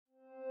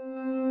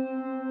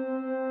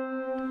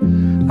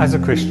As a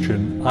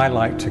Christian, I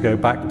like to go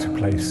back to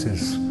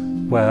places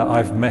where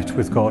I've met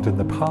with God in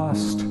the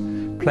past,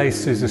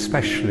 places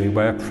especially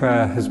where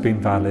prayer has been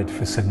valid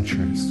for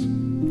centuries.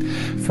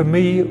 For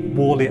me,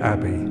 Whalley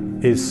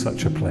Abbey is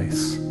such a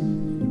place.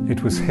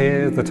 It was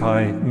here that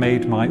I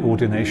made my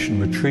ordination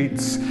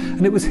retreats,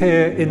 and it was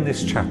here in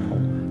this chapel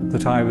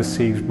that I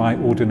received my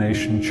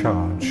ordination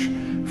charge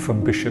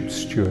from Bishop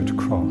Stuart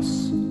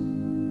Cross.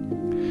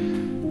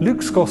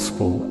 Luke's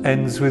Gospel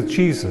ends with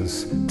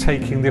Jesus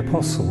taking the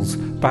apostles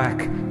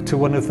back to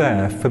one of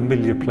their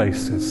familiar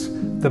places,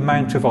 the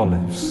Mount of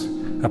Olives,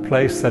 a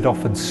place they'd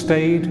often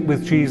stayed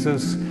with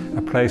Jesus,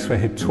 a place where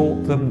he'd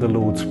taught them the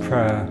Lord's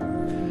Prayer,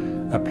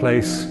 a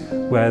place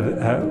where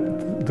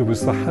there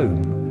was the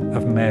home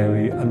of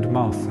Mary and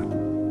Martha.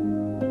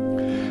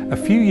 A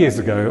few years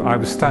ago, I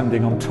was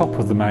standing on top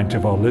of the Mount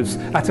of Olives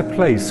at a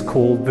place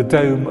called the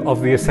Dome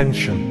of the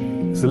Ascension.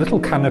 There's a little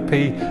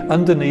canopy,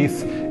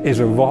 underneath is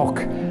a rock.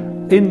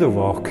 In the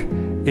rock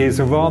is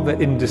a rather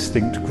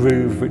indistinct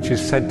groove which is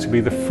said to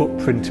be the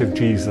footprint of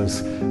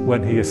Jesus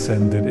when he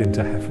ascended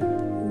into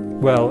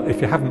heaven. Well,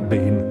 if you haven't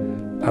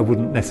been, I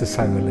wouldn't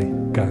necessarily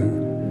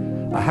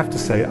go. I have to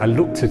say, I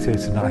looked at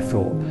it and I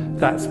thought,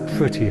 that's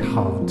pretty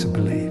hard to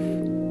believe.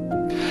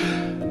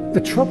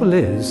 The trouble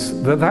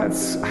is that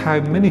that's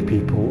how many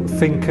people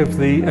think of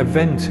the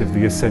event of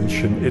the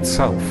Ascension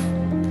itself.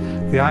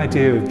 The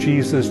idea of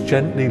Jesus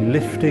gently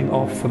lifting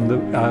off from the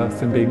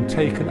earth and being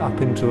taken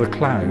up into the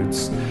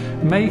clouds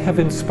may have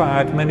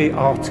inspired many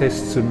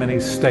artists and many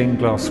stained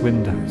glass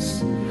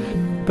windows.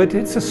 But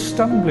it's a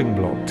stumbling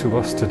block to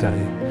us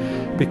today,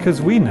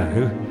 because we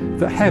know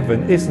that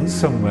heaven isn't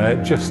somewhere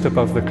just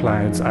above the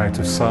clouds out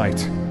of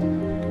sight.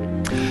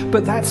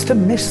 But that's to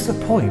miss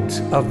the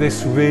point of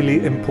this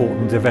really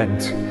important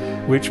event,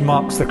 which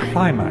marks the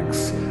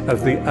climax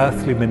of the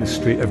earthly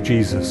ministry of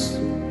Jesus.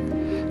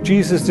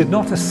 Jesus did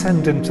not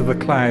ascend into the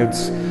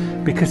clouds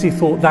because he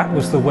thought that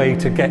was the way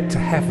to get to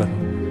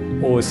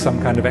heaven, or as some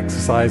kind of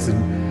exercise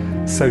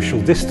in social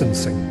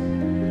distancing.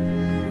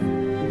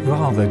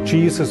 Rather,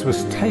 Jesus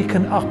was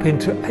taken up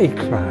into a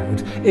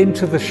cloud,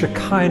 into the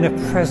Shekinah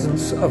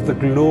presence of the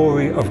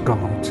glory of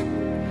God,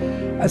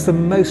 as the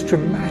most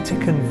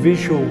dramatic and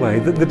visual way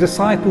that the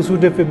disciples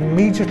would have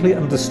immediately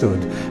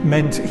understood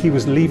meant he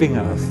was leaving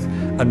earth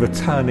and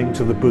returning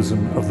to the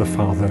bosom of the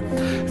Father.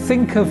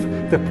 Think of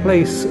the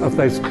place of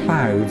those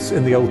clouds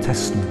in the Old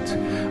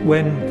Testament.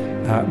 When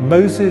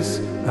Moses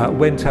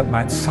went up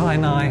Mount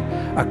Sinai,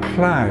 a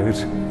cloud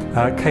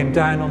came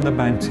down on the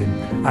mountain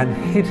and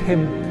hid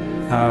him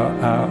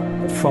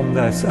from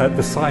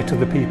the sight of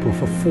the people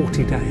for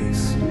 40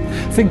 days.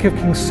 Think of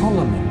King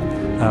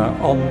Solomon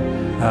on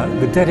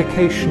the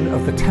dedication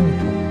of the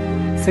temple.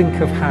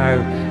 Think of how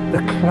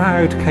the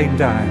cloud came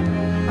down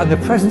and the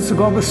presence of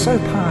God was so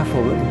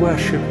powerful that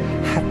worship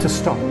had to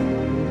stop.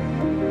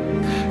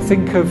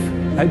 Think of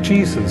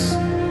Jesus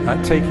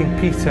taking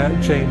Peter,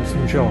 James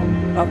and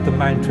John up the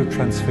Mount of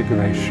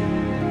Transfiguration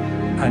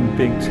and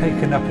being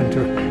taken up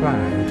into a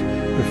cloud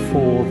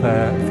before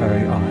their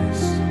very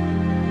eyes.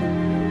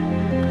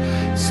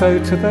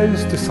 So to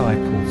those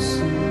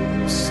disciples,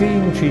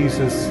 seeing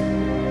Jesus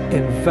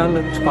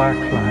enveloped by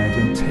a cloud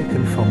and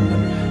taken from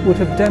them would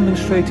have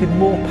demonstrated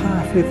more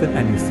powerfully than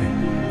anything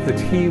that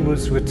he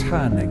was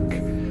returning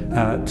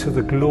to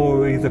the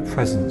glory, the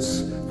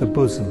presence, the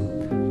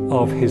bosom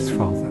of his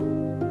Father.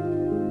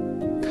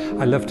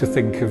 I love to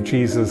think of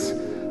Jesus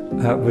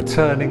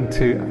returning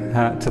to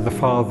the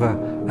Father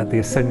at the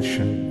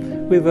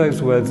Ascension with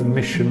those words,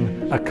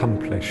 mission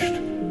accomplished,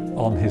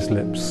 on his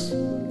lips.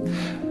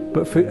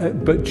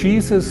 But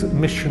Jesus'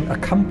 mission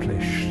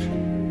accomplished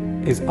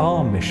is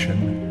our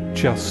mission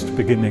just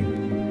beginning.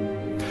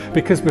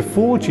 Because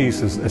before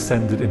Jesus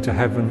ascended into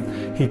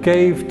heaven, he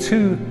gave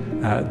to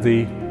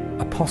the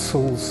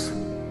apostles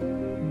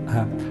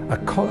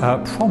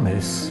a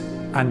promise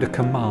and a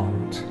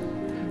command.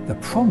 The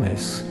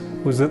promise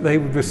was that they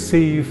would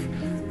receive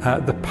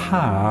the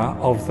power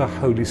of the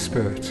Holy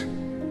Spirit.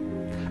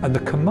 And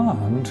the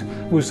command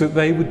was that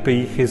they would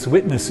be his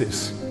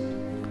witnesses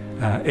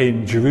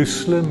in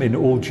Jerusalem, in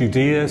all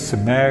Judea,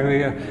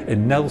 Samaria,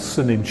 in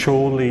Nelson, in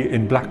Chorley,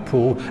 in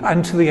Blackpool,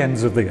 and to the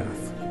ends of the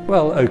earth.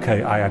 Well,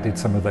 okay, I added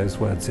some of those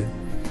words in.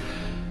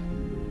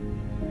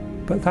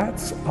 But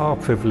that's our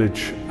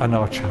privilege and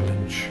our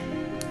challenge.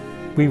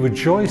 We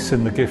rejoice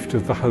in the gift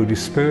of the Holy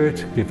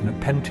Spirit given at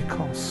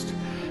Pentecost,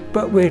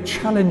 but we're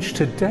challenged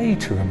today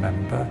to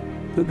remember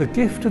that the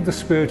gift of the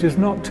Spirit is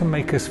not to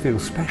make us feel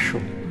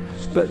special,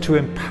 but to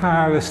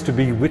empower us to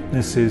be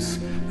witnesses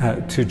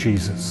to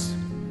Jesus.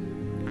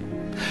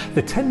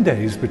 The 10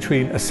 days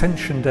between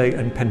Ascension Day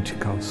and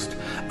Pentecost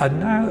are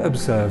now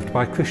observed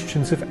by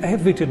Christians of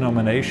every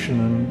denomination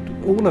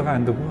and all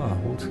around the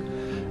world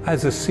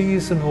as a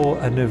season or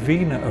a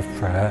novena of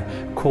prayer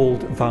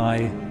called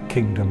Thy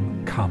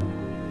Kingdom Come.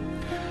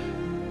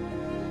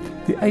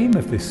 The aim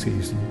of this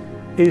season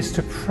is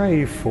to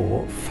pray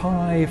for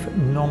 5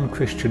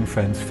 non-Christian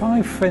friends,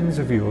 5 friends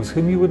of yours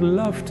whom you would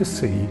love to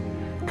see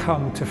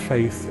come to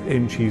faith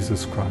in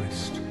Jesus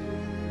Christ.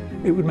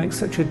 It would make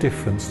such a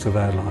difference to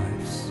their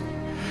lives.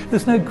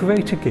 There's no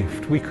greater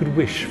gift we could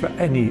wish for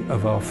any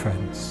of our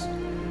friends.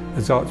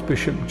 As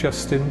Archbishop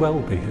Justin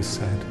Welby has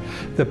said,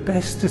 the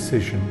best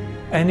decision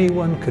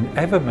anyone can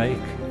ever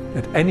make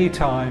at any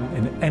time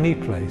in any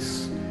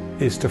place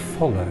is to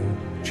follow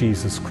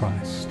Jesus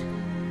Christ.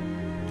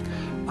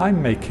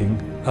 I'm making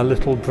a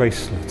little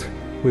bracelet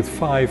with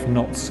 5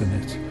 knots in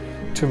it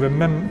to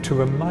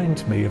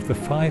remind me of the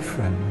 5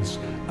 friends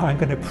I'm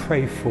going to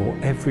pray for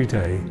every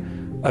day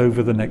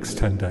over the next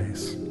 10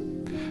 days.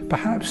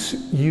 Perhaps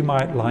you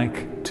might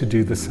like to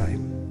do the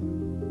same.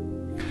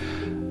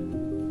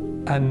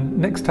 And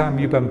next time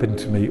you bump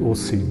into me or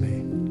see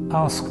me,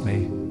 ask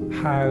me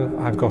how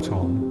I've got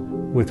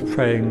on with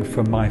praying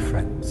for my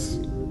friends,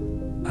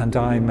 and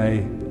I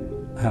may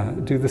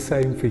do the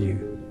same for you.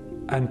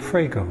 And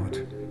pray God,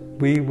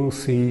 we will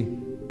see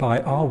by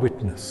our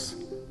witness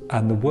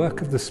and the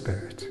work of the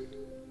Spirit,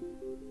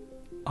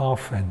 our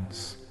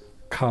friends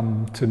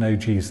come to know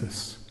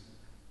Jesus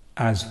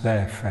as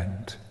their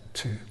friend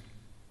too.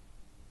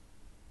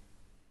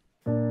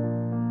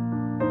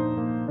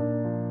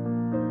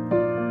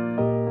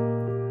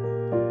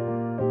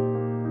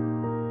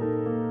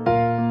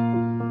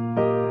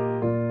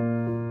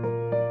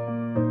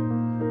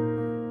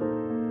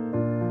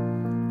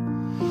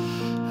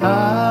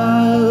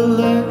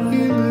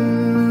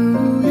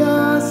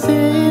 Hallelujah,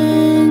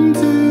 sing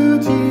to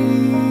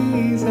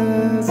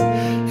Jesus.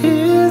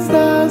 He's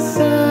the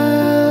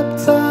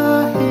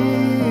scepter,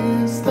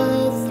 he's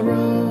the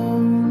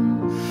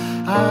throne.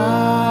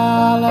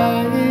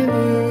 Hallelujah,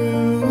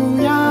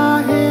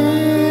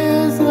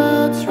 he's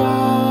the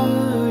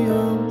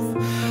triumph,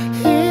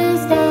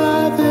 he's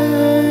the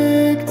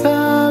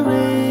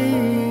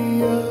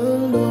victory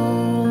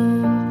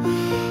alone.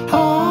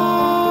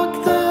 Hark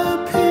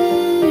the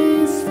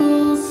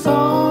peaceful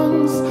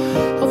songs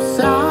of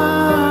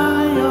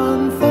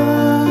Zion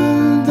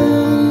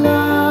thunder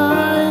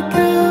like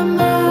a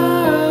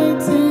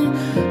mighty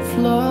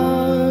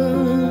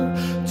flood.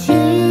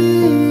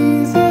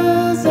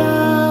 Jesus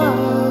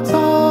out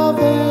of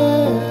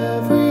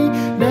every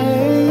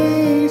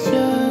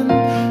nation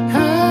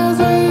has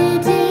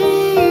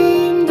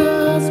redeemed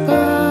us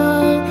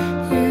by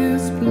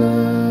his blood.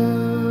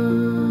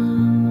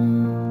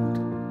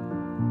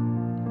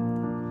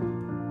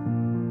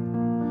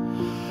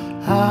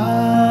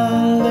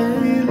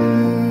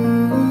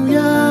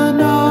 Hallelujah,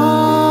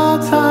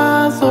 not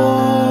as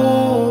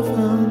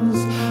orphans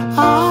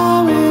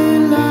are we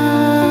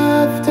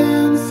left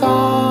in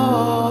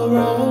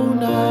sorrow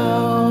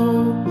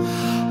now.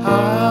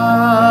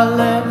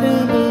 Hallelujah,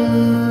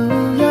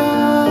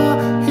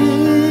 he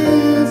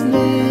is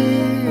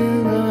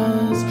near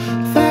us.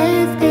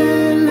 Faith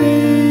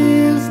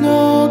believes,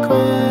 no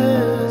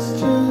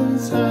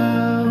questions how.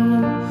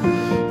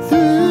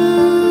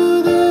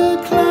 Through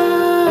the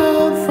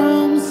cloud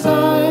from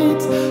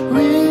sight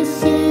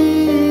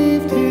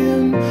received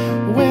him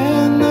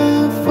when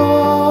the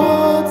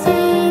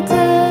 40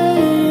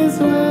 days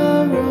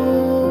were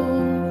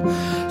o'er.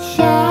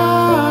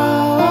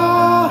 Shall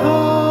our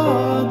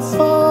hearts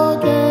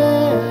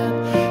forget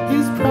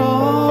his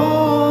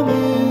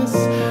promise?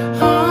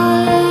 I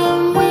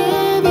am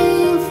with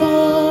you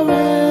forevermore.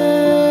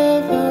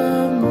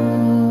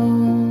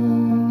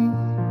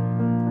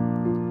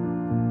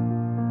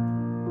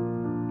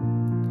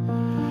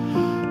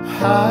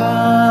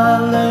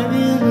 Hallelujah.